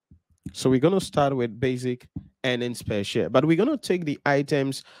So we're going to start with basic earnings per share, but we're going to take the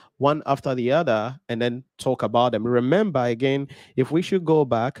items one after the other and then talk about them. Remember, again, if we should go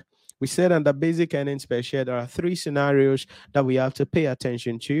back, we said under basic earnings per share, there are three scenarios that we have to pay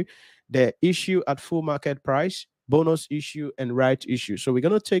attention to: the issue at full market price, bonus issue, and right issue. So we're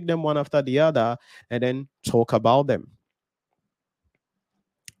going to take them one after the other and then talk about them.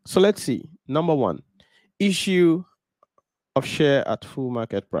 So let's see. Number one, issue of share at full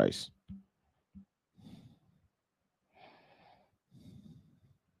market price.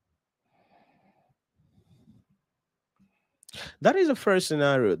 That is the first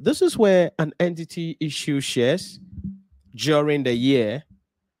scenario. This is where an entity issues shares during the year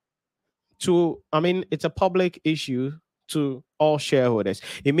to, I mean, it's a public issue to all shareholders.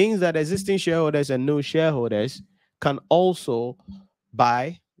 It means that existing shareholders and new shareholders can also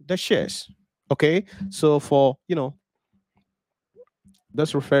buy the shares. Okay. So for,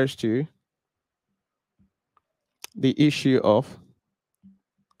 this refers to the issue of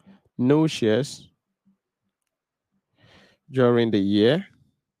new shares during the year.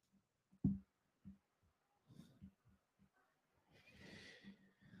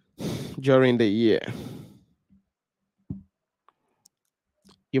 During the year.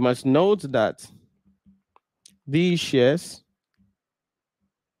 You must note that these shares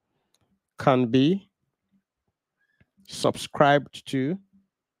can be subscribed to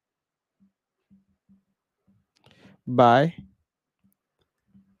by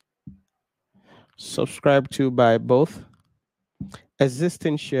both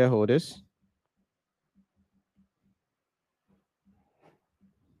existing shareholders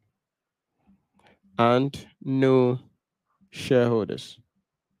and new shareholders.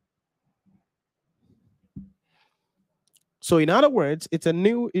 So, in other words, it's a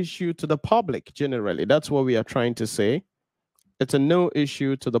new issue to the public generally. That's what we are trying to say. It's a new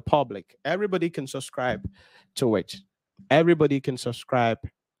issue to the public. Everybody can subscribe to it. Everybody can subscribe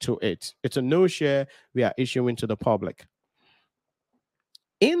to it. It's a new share we are issuing to the public.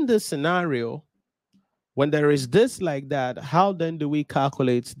 In this scenario, when there is this like that, how then do we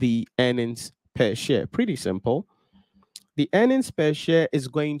calculate the earnings per share? Pretty simple. The earnings per share is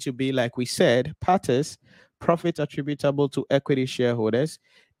going to be, like we said, PATES, profit attributable to equity shareholders,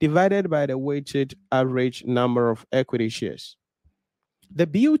 divided by the weighted average number of equity shares. The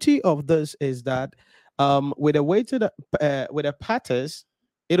beauty of this is that with a PATES,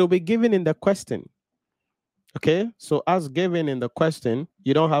 it'll be given in the question. Okay, so as given in the question,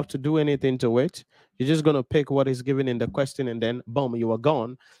 you don't have to do anything to it. You're just going to pick what is given in the question and then boom, you are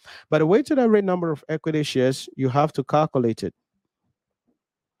gone. But the weighted average number of equity shares, you have to calculate it.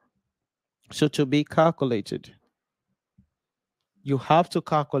 So to be calculated, you have to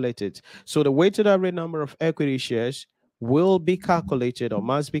calculate it. So the weighted average number of equity shares will be calculated or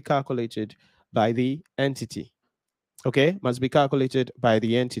must be calculated by the entity. Okay, must be calculated by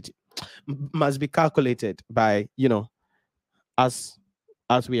the entity. Must be calculated by, as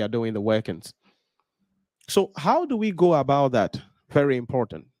we are doing the workings. So how do we go about that? Very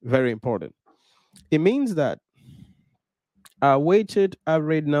important. Very important. It means that our weighted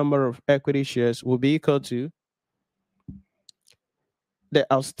average number of equity shares will be equal to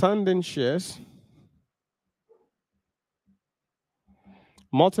the outstanding shares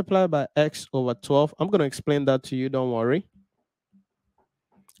multiplied by x over 12. I'm going to explain that to you, don't worry.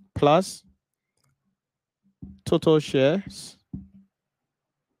 Plus total shares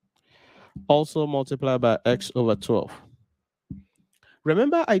also multiplied by x over 12.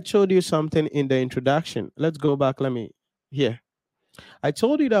 Remember, I told you something in the introduction. Let's go back. Let me here. I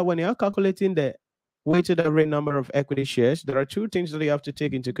told you that when you're calculating the weighted average number of equity shares, there are two things that you have to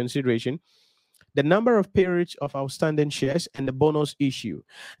take into consideration: the number of periods of outstanding shares and the bonus issue.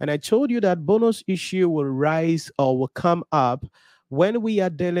 And I told you that bonus issue will rise or will come up when we are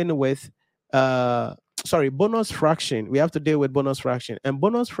dealing with bonus fraction. We have to deal with bonus fraction, and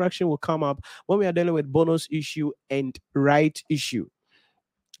bonus fraction will come up when we are dealing with bonus issue and right issue.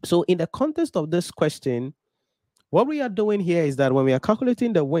 So in the context of this question, what we are doing here is that when we are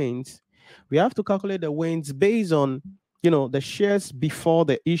calculating the wins, we have to calculate the wins based on, the shares before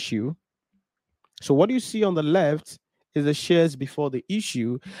the issue. So what you see on the left is the shares before the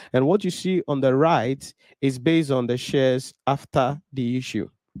issue, and what you see on the right is based on the shares after the issue.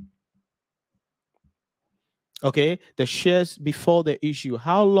 Okay, the shares before the issue.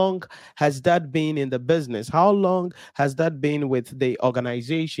 How long has that been in the business? How long has that been with the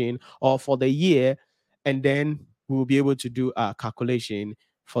organization or for the year? And then we'll be able to do a calculation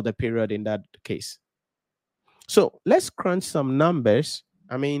for the period in that case. So let's crunch some numbers.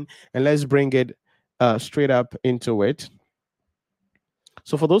 And let's bring it straight up into it.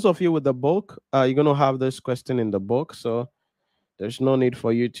 So for those of you with the book, you're going to have this question in the book. So there's no need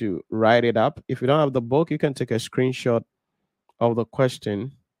for you to write it up. If you don't have the book, you can take a screenshot of the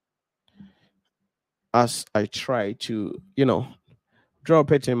question as I try to,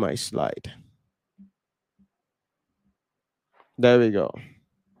 drop it in my slide. There we go.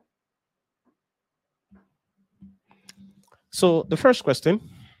 So the first question,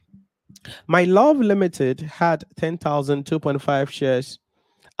 My Love Limited had 10,000 2.5 shares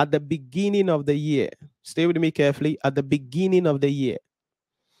at the beginning of the year. Stay with me carefully. At the beginning of the year,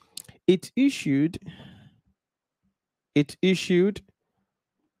 it issued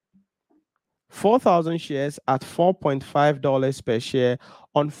 4,000 shares at $4.5 per share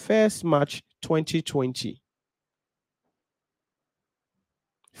on 1st March 2020.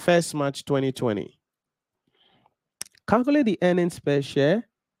 1st March 2020. Calculate the earnings per share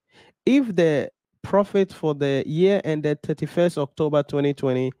if the profit for the year ended 31st October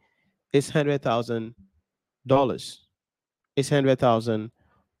 2020 is $100,000. It's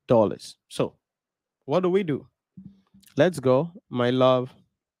 $100,000. So, what do we do? Let's go. My Love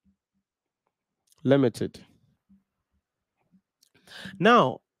Limited.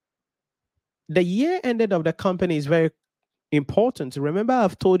 Now, the year ended of the company is very important. Remember,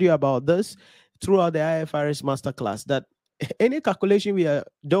 I've told you about this throughout the IFRS masterclass that any calculation we are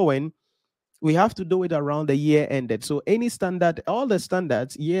doing, we have to do it around the year ended. So any standard, all the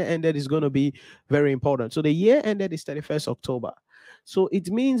standards, year ended is going to be very important. So the year ended is 31st October. So it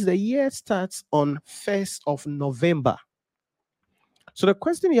means the year starts on 1st of November. So the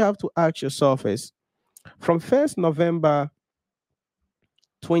question you have to ask yourself is, from 1st November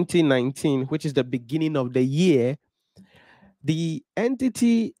 2019, which is the beginning of the year, the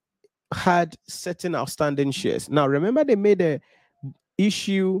entity had certain outstanding shares. Now, remember, they made a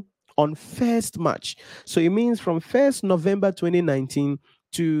issue on 1st March. So it means from 1st November 2019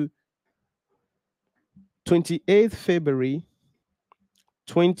 to 28th February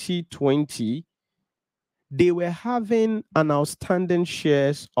 2020, they were having an outstanding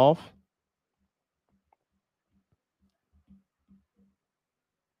shares of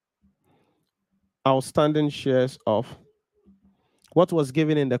what was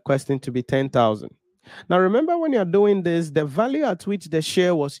given in the question to be 10,000. Now, remember, when you're doing this, the value at which the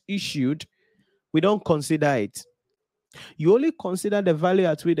share was issued, we don't consider it. You only consider the value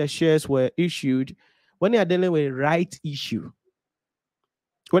at which the shares were issued when you're dealing with right issue.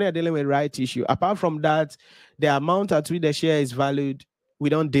 When you're dealing with right issue, apart from that, the amount at which the share is valued, we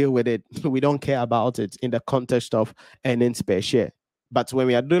don't deal with it. We don't care about it in the context of earnings per share. But when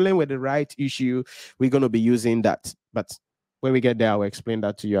we are dealing with the right issue, we're going to be using that. But when we get there, I'll explain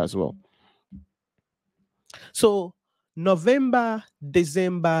that to you as well. So November,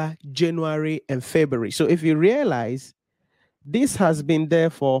 December, January, and February. So if you realize, this has been there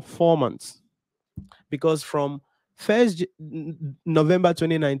for 4 months, because from 1st November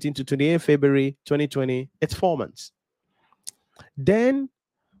 2019 to 28th February 2020, it's 4 months. Then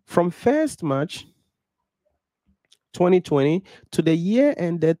from 1st March 2020 to the year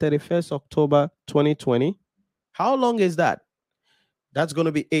ended 31st October 2020, how long is that? That's going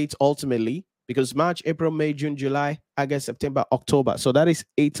to be 8 ultimately, because March, April, May, June, July, August, September, October. So that is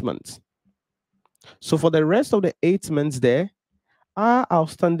 8 months. So for the rest of the 8 months there, our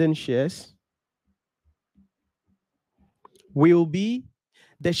outstanding shares will be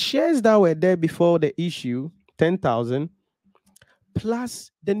the shares that were there before the issue, 10,000,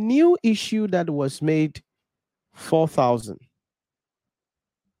 plus the new issue that was made, 4,000,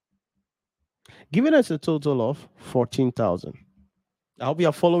 giving us a total of 14,000. I hope you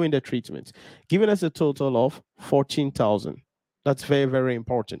are following the treatment. Giving us a total of 14,000. That's very, very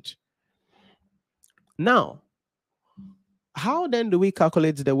important. Now, how then do we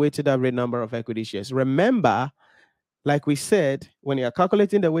calculate the weighted average number of equity shares? Remember, like we said, when you are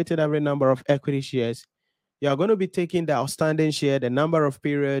calculating the weighted average number of equity shares, you are going to be taking the outstanding share, the number of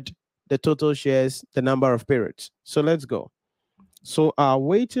period, the total shares, the number of periods. So let's go. So our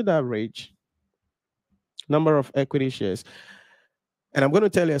weighted average number of equity shares, and I'm going to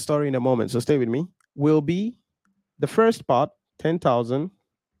tell you a story in a moment, so stay with me, will be the first part, 10,000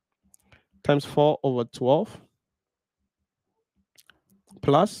 times 4/12,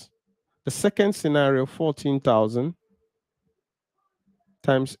 plus the second scenario, 14,000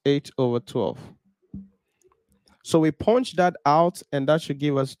 times 8/12. So we punch that out, and that should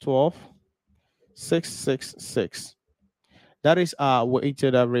give us 12,666. That is our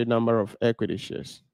weighted average number of equity shares.